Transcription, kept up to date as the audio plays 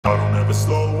never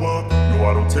slow up, no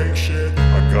I don't take shit.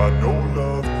 I got no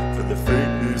love for the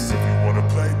fakeness. If you wanna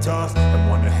play tough and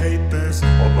wanna hate this,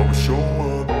 I'll always show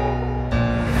up.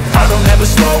 I don't ever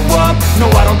slow up,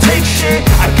 no I don't take shit.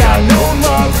 I got no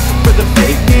love for the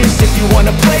fakeness. If you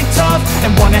wanna play tough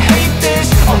and wanna hate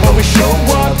this, I'll always show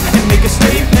up and make a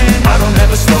statement. I don't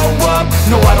ever slow up,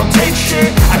 no I don't take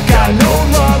shit. I got no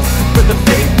love for the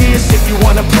fakeness. If you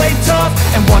wanna play tough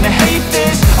and wanna hate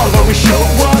this, I'll always show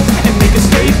up and make a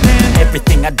statement.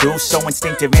 Everything I do so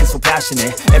instinctive and so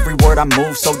passionate. Every word I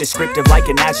move so descriptive like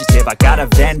an adjective. I got a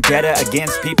vendetta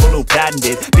against people who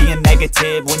patented being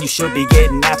negative when you should be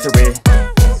getting after it.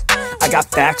 I got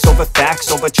facts over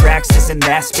tracks, this and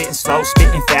that. Spitting slow,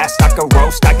 spitting fast. I could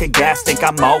roast, I could gas. Think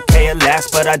I'm okay at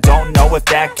last, but I don't know if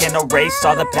that can erase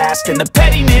all the past. And the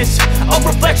pettiness, a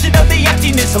reflection of the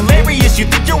emptiness. Hilarious, you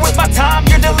think you're worth my time,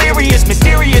 you're delirious.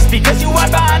 Mysterious, because you hide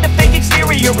behind a fake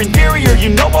exterior. Inferior, you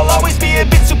know I'll always be a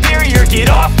bit superior. Get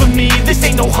off of me, this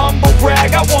ain't no humble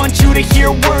brag. I want you to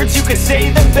hear words, you can say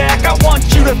them back. I want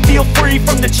you to feel free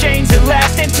from the chains at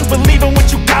last, and to believe in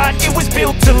what you got, it was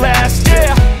built to last,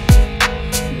 yeah.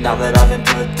 Now that I've been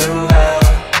put through hell,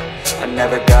 I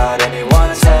never got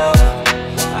anyone's help.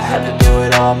 I had to do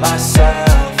it all myself.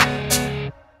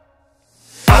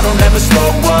 I don't ever slow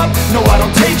up, no I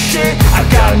don't take shit. I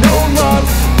got no love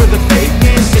for the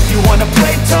fakeness. If you wanna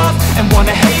play tough and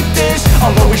wanna hate this,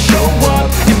 I'll always show up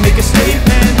and make a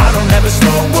statement. I don't ever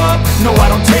slow up, no I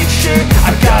don't take shit.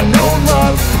 I got no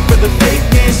love for the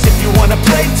fakeness. If you wanna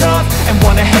play tough and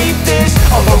wanna hate this,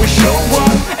 I'll always show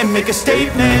up and make a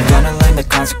statement. Gonna learn the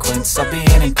consequence of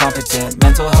being incompetent.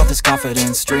 Mental health is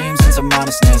confidence, dreams and some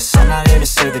honestness. I'm not here to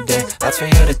save the day, that's for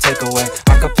you to take away.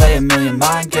 I could play a million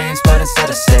mind games, but instead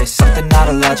I say something not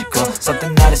illogical,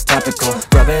 something that is topical.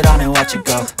 Rub it on and watch it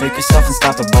go, make yourself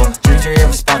unstoppable. Dreams are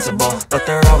irresponsible, but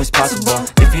they're always possible.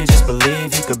 If you just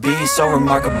believe, you could be so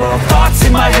remarkable. Thoughts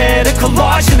in my head, a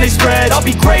collage and they spread. I'll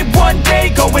be great one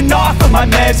day, going off of my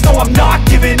meds. No, I'm not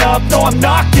giving up, no, I'm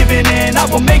not giving in. I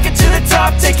will make it to the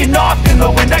top, taking off in the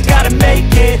wind. I gotta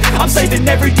make it, I'm saving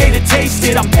every day to taste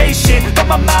it. I'm patient, but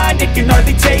my mind, it can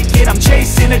hardly take it. I'm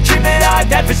chasing a dream that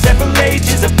I've had for several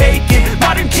ages. A vacant,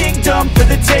 modern kingdom for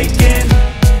the taking.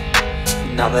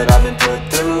 Now that I've been put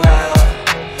through hell,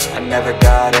 I never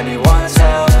got anyone's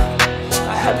help.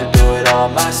 I had to do it all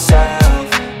myself.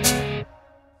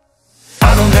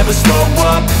 I don't ever slow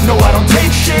up, no I don't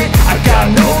take shit. I got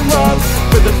no love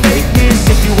for the fakeness.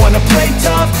 If you wanna play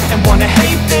tough and wanna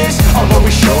hate this, I'll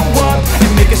always show up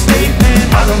and make a statement.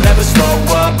 I don't ever slow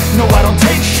up, no I don't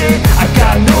take shit. I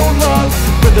got no love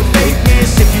for the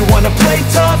fakeness. If you wanna play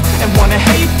tough and wanna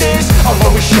hate this, I'll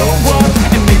always show up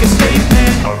and make a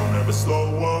statement. I don't ever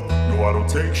slow up, no I don't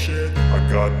take shit. I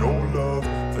got no love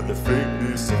for the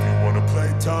fakeness. If you wanna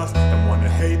play tough and wanna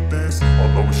hate this,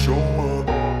 I'll always show up.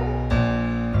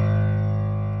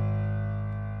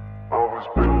 I was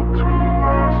built to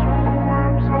last with the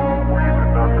webs I'm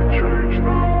weaving. I could change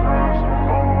the past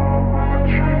with all I'm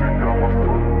achieving. Got my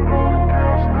foot on the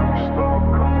gas, never stop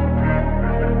competing.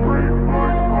 If you break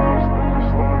like glass, then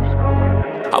this life's gonna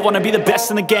end. I wanna be the best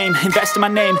in the game, invest in my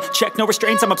name. Check no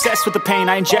restraints, I'm obsessed with the pain.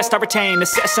 I ingest, I retain,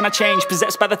 assess and I change.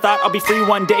 Possessed by the thought I'll be free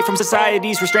one day from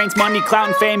society's restraints. Money, clout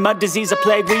and fame, mud, disease, a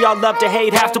plague. We all love to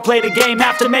hate, have to play the game,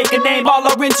 have to make a name. All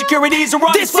our insecurities are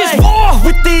on display. This is war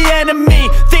with the enemy,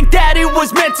 think that it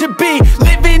was meant to be.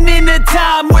 Living in a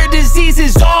time where disease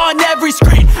is on every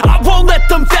screen. I won't let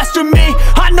them fester me,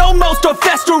 I know most are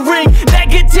festering.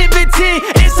 Negativity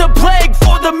is a plague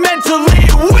for the mentally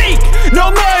weak.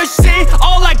 No mercy,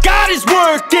 all I got is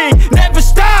working. Never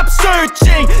stop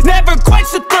searching, never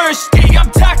quench the thirsty. I'm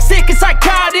toxic and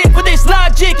psychotic with this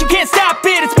logic, you can't stop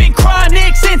it. It's been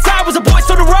chronic since I was a boy,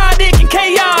 so neurotic and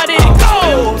chaotic.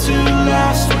 Built to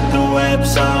last with the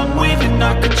webs I'm weaving.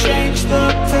 I could change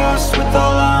the past with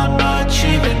all I'm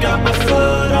achieving. Got my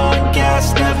foot on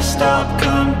gas, never stop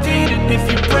competing. If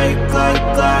you break like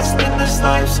glass, then this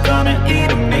life's gonna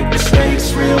eat 'em. Make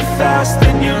mistakes real fast,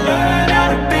 then you learn how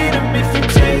to beat 'em. If you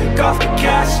take off the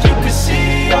cast, you can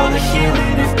see all the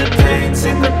healing. If the pain's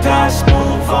in the past,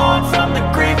 move on from the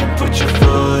grave and put your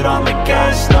foot on the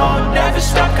gas. No, never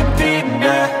stop competing,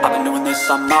 yeah. I've been doing this,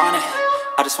 I'm on it.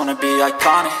 I just wanna be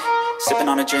iconic. Sipping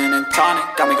on a gin and tonic,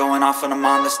 got me going off when I'm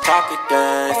on this topic,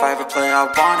 yeah. If I ever play, I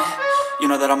want it. You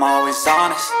know that I'm always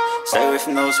honest. Stay away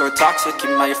from those who are toxic.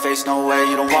 Keep them out your face, no way,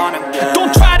 you don't want them, yeah.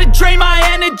 Don't try to drain my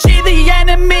energy. The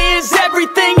enemy is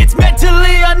everything. It's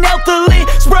mentally, unhealthily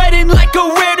spreading like a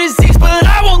rare disease, but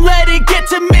I won't let it get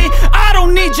to me. I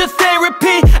don't need your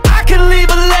therapy. I can leave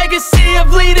a legacy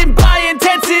of leading by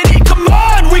intensity. Come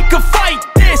on, we can fight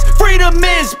this. Freedom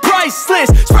is priceless.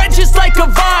 Spread just like a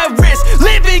virus.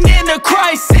 Living in a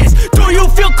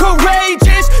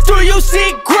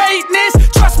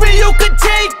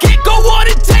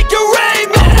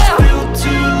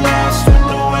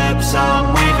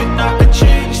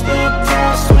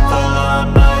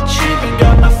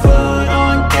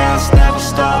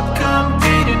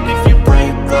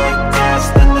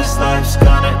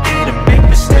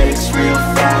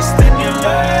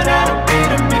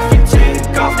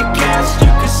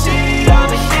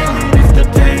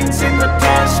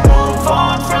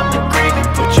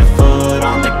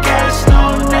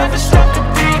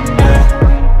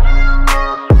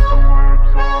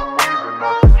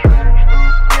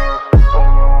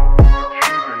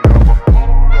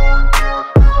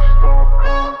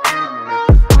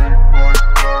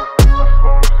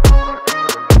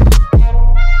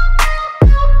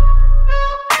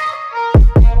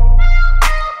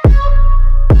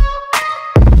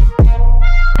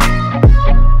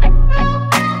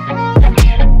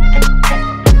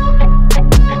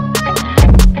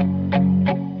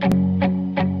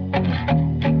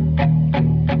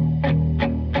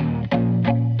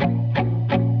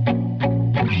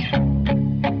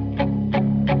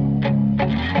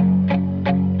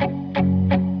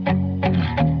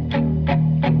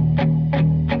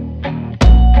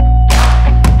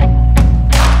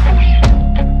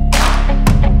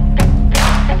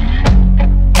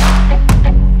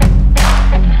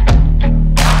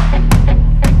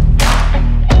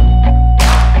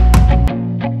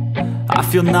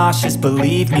feel nauseous,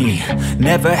 believe me.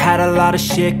 Never had a lot of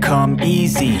shit come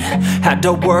easy. Had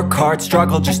to work hard,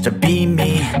 struggle just to be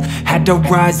me. Had to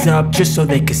rise up just so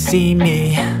they could see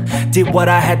me. Did what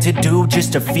I had to do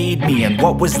just to feed me, and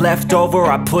what was left over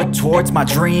I put towards my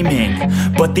dreaming.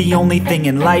 But the only thing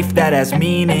in life that has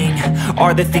meaning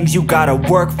are the things you gotta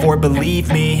work for, believe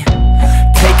me.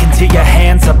 Take into your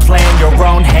hands a plan, your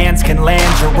own hands can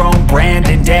land your own brand.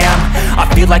 And damn,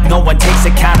 I feel like no one takes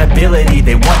accountability.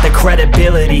 They want the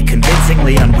credibility,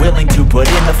 convincingly unwilling to put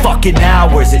in the fucking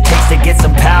hours it takes to get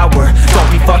some power.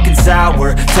 Don't be fucking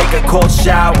sour, take a cold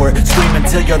shower, scream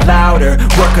until you're louder,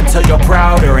 work until you're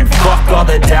prouder, and fuck all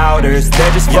the doubters,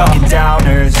 they're just fucking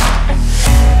downers.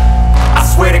 I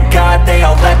swear to God they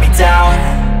all let me down.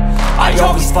 I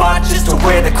always fought just to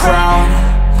wear the crown.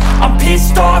 I'm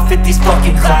pissed off at these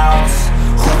fucking clowns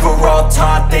who were all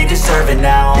taught they deserve an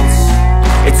ounce.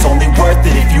 It's only worth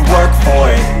it if you work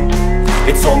for it.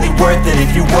 It's only worth it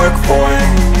if you work for it.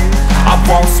 I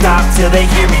won't stop till they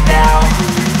hear me now.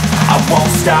 I won't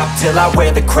stop till I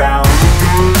wear the crown.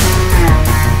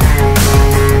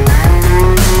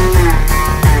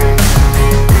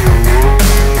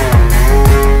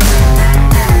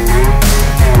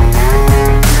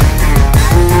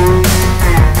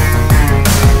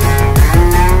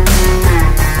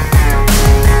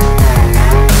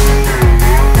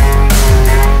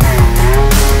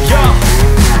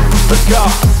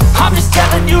 I'm just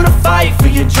telling you to fight for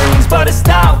your dreams, but it's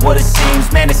not what it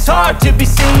seems. Man, it's hard to be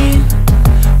seen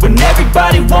when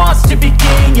everybody wants to be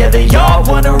king. Yeah, they all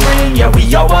wanna ring, yeah,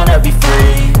 we all wanna be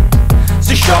free.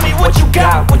 So show me what you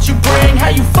got, what you bring, how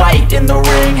you fight in the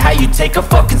ring, how you take a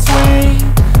fucking swing.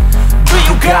 Do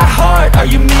you got heart, are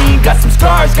you mean? Got some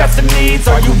scars, got some needs,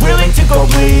 are you willing to go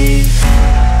bleed?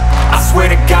 I swear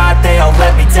to God they all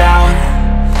let me down.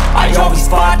 I always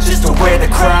fought just to wear the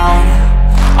crown.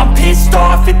 I'm pissed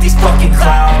off at these fucking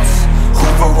clowns who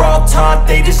were all taught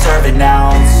they deserve an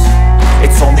ounce.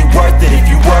 It's only worth it if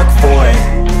you work for it.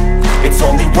 It's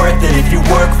only worth it if you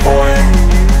work for it.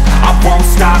 I won't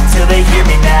stop till they hear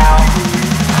me now.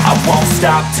 I won't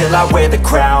stop till I wear the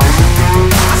crown.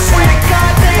 I swear to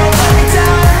God they all let me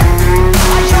down.